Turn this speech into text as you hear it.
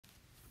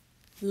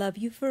Love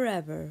You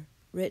Forever,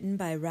 written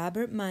by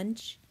Robert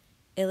Munch,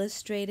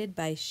 illustrated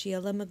by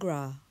Sheila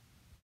McGraw.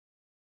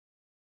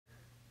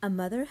 A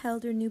mother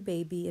held her new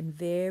baby and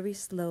very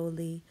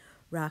slowly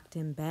rocked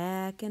him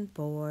back and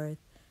forth,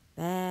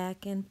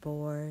 back and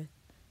forth,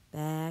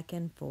 back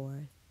and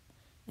forth.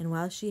 And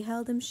while she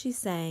held him, she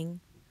sang,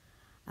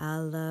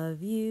 "I'll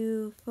love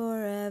you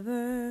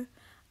forever,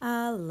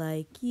 I'll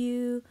like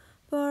you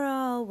for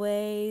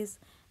always,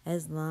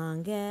 as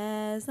long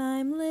as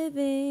I'm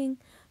living,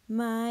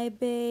 my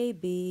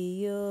baby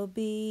you'll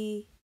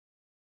be."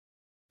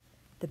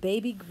 The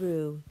baby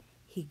grew.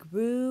 He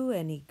grew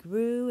and he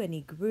grew and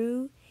he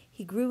grew.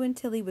 He grew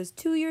until he was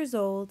 2 years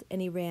old, and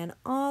he ran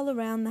all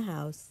around the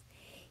house.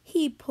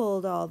 He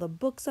pulled all the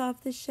books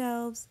off the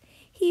shelves.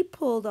 He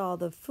pulled all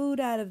the food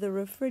out of the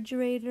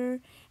refrigerator,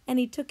 and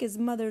he took his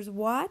mother's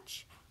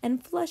watch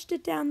and flushed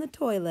it down the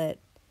toilet.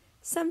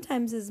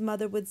 Sometimes his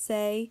mother would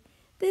say,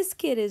 "This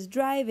kid is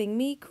driving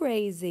me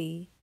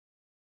crazy."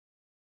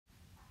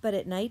 But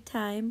at night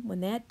time, when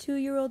that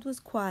 2-year-old was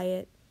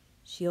quiet,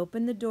 she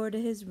opened the door to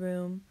his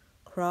room,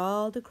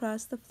 crawled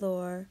across the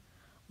floor,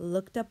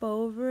 looked up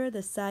over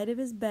the side of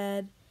his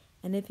bed,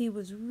 and if he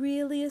was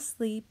really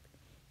asleep,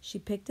 she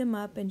picked him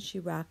up and she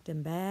rocked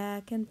him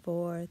back and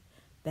forth,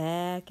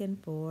 back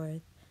and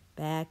forth,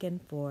 back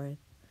and forth.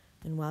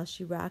 And while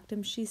she rocked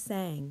him, she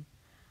sang,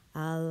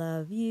 "I'll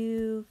love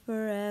you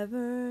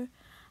forever,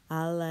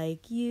 I'll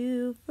like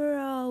you for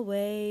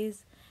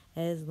always,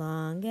 as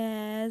long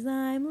as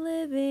I'm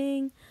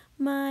living,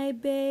 my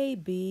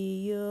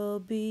baby you'll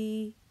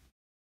be."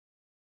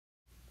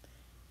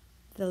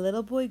 The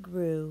little boy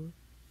grew.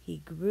 He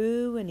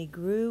grew and he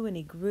grew and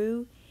he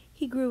grew.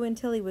 He grew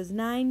until he was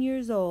 9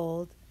 years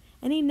old,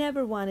 and he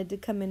never wanted to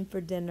come in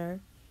for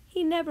dinner.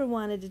 He never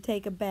wanted to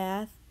take a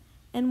bath,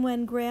 and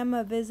when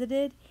Grandma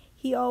visited,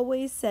 he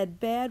always said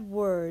bad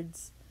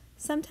words.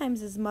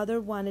 Sometimes his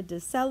mother wanted to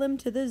sell him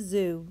to the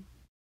zoo.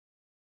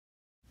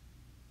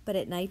 But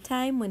at night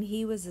time, when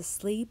he was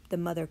asleep, the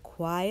mother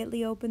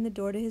quietly opened the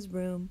door to his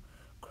room,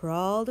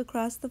 crawled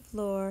across the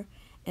floor,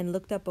 and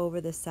looked up over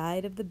the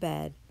side of the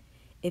bed.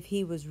 If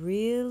he was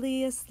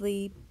really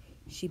asleep,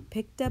 she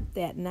picked up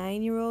that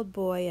 9-year-old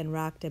boy and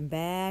rocked him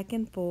back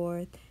and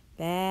forth,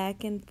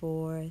 back and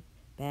forth,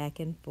 back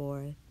and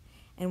forth.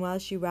 And while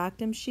she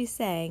rocked him, she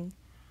sang,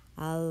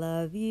 "I'll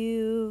love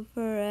you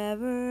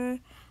forever,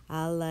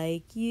 I'll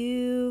like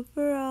you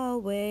for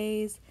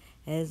always,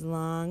 as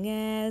long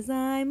as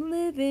I'm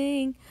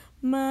living,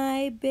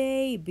 my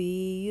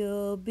baby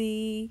you'll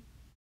be."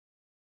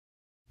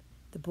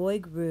 The boy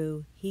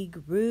grew. He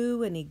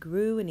grew and he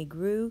grew and he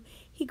grew.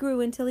 He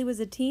grew until he was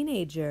a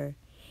teenager.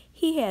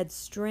 He had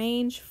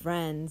strange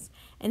friends,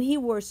 and he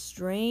wore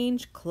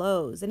strange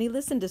clothes, and he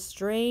listened to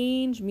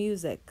strange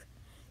music.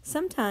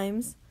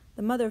 Sometimes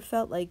the mother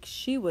felt like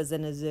she was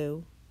in a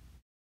zoo.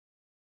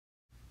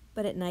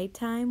 But at night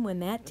time, when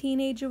that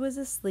teenager was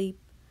asleep,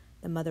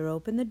 the mother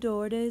opened the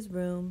door to his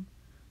room,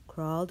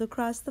 crawled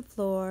across the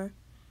floor,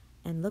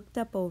 and looked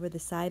up over the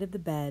side of the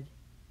bed.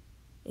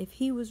 If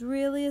he was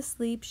really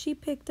asleep, she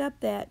picked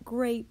up that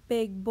great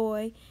big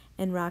boy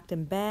and rocked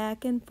him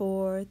back and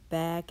forth,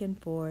 back and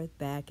forth,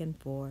 back and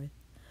forth.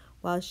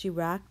 While she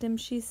rocked him,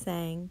 she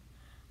sang,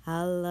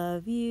 "I'll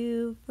love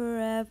you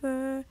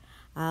forever,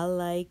 I'll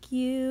like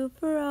you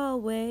for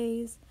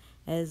always,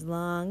 as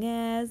long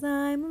as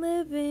I'm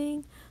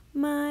living,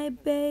 my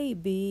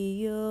baby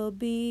you'll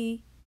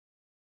be."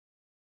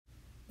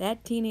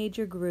 That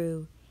teenager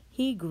grew.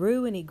 He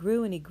grew and he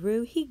grew and he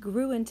grew. He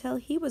grew until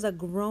he was a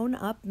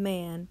grown-up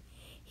man.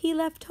 He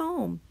left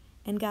home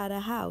and got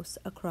a house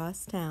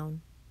across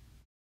town.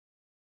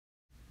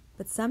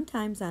 But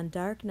sometimes on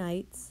dark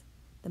nights,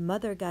 the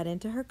mother got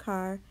into her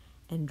car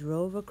and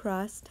drove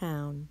across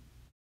town.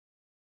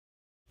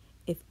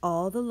 If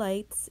all the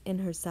lights in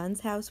her son's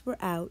house were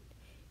out,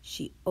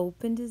 she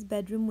opened his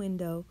bedroom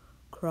window,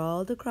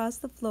 crawled across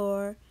the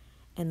floor,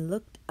 and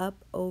looked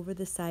up over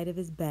the side of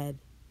his bed.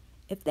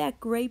 If that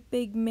great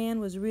big man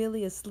was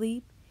really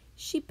asleep,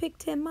 she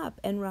picked him up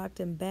and rocked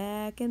him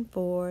back and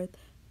forth,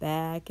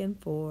 back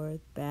and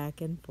forth,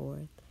 back and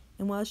forth.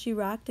 And while she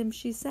rocked him,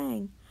 she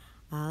sang,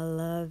 "I'll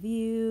love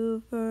you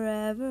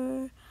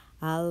forever,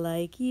 I'll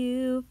like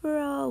you for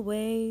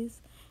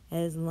always,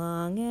 as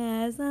long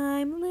as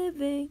I'm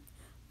living,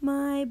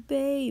 my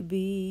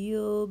baby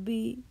you'll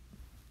be."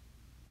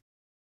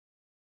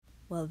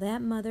 Well,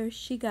 that mother,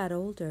 she got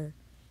older.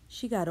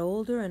 She got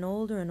older and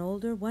older and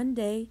older. One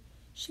day,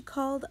 she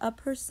called up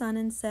her son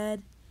and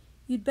said,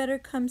 "You'd better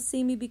come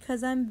see me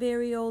because I'm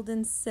very old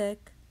and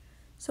sick."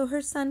 So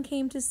her son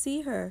came to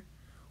see her.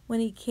 When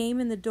he came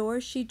in the door,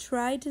 she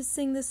tried to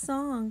sing the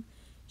song.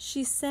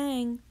 She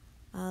sang,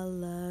 "I'll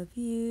love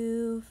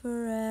you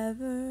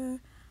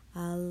forever,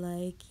 I'll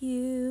like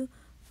you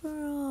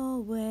for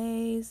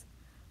always."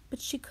 But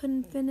she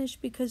couldn't finish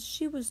because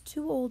she was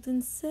too old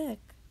and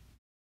sick.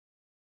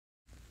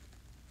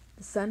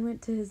 The son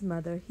went to his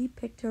mother. He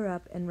picked her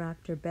up and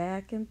rocked her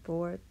back and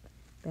forth,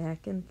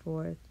 back and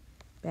forth,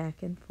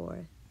 back and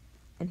forth.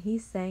 And he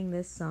sang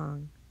this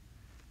song,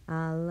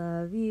 "I'll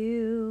love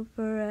you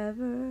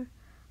forever,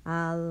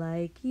 I'll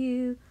like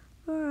you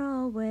for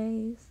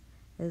always.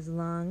 As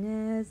long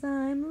as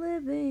I'm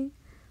living,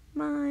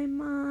 my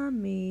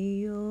mommy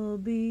you'll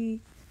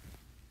be.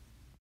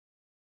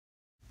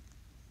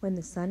 When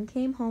the son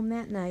came home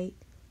that night,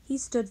 he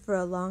stood for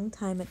a long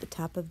time at the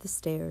top of the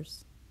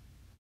stairs.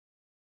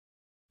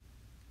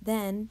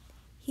 Then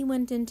he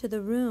went into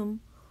the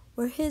room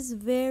where his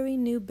very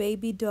new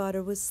baby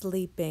daughter was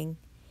sleeping.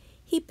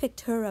 He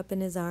picked her up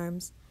in his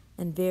arms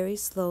and very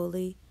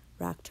slowly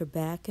rocked her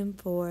back and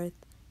forth,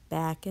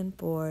 back and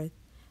forth,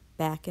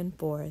 back and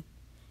forth.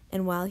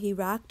 And while he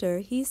rocked her,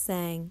 he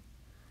sang,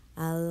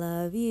 "I'll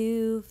love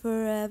you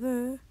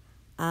forever.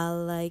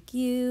 I'll like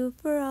you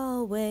for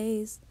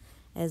always.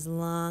 As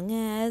long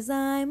as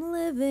I'm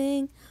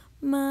living,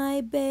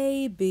 my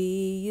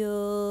baby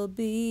you'll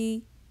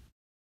be."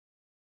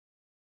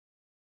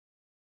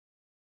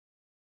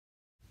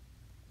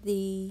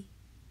 The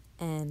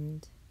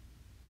end.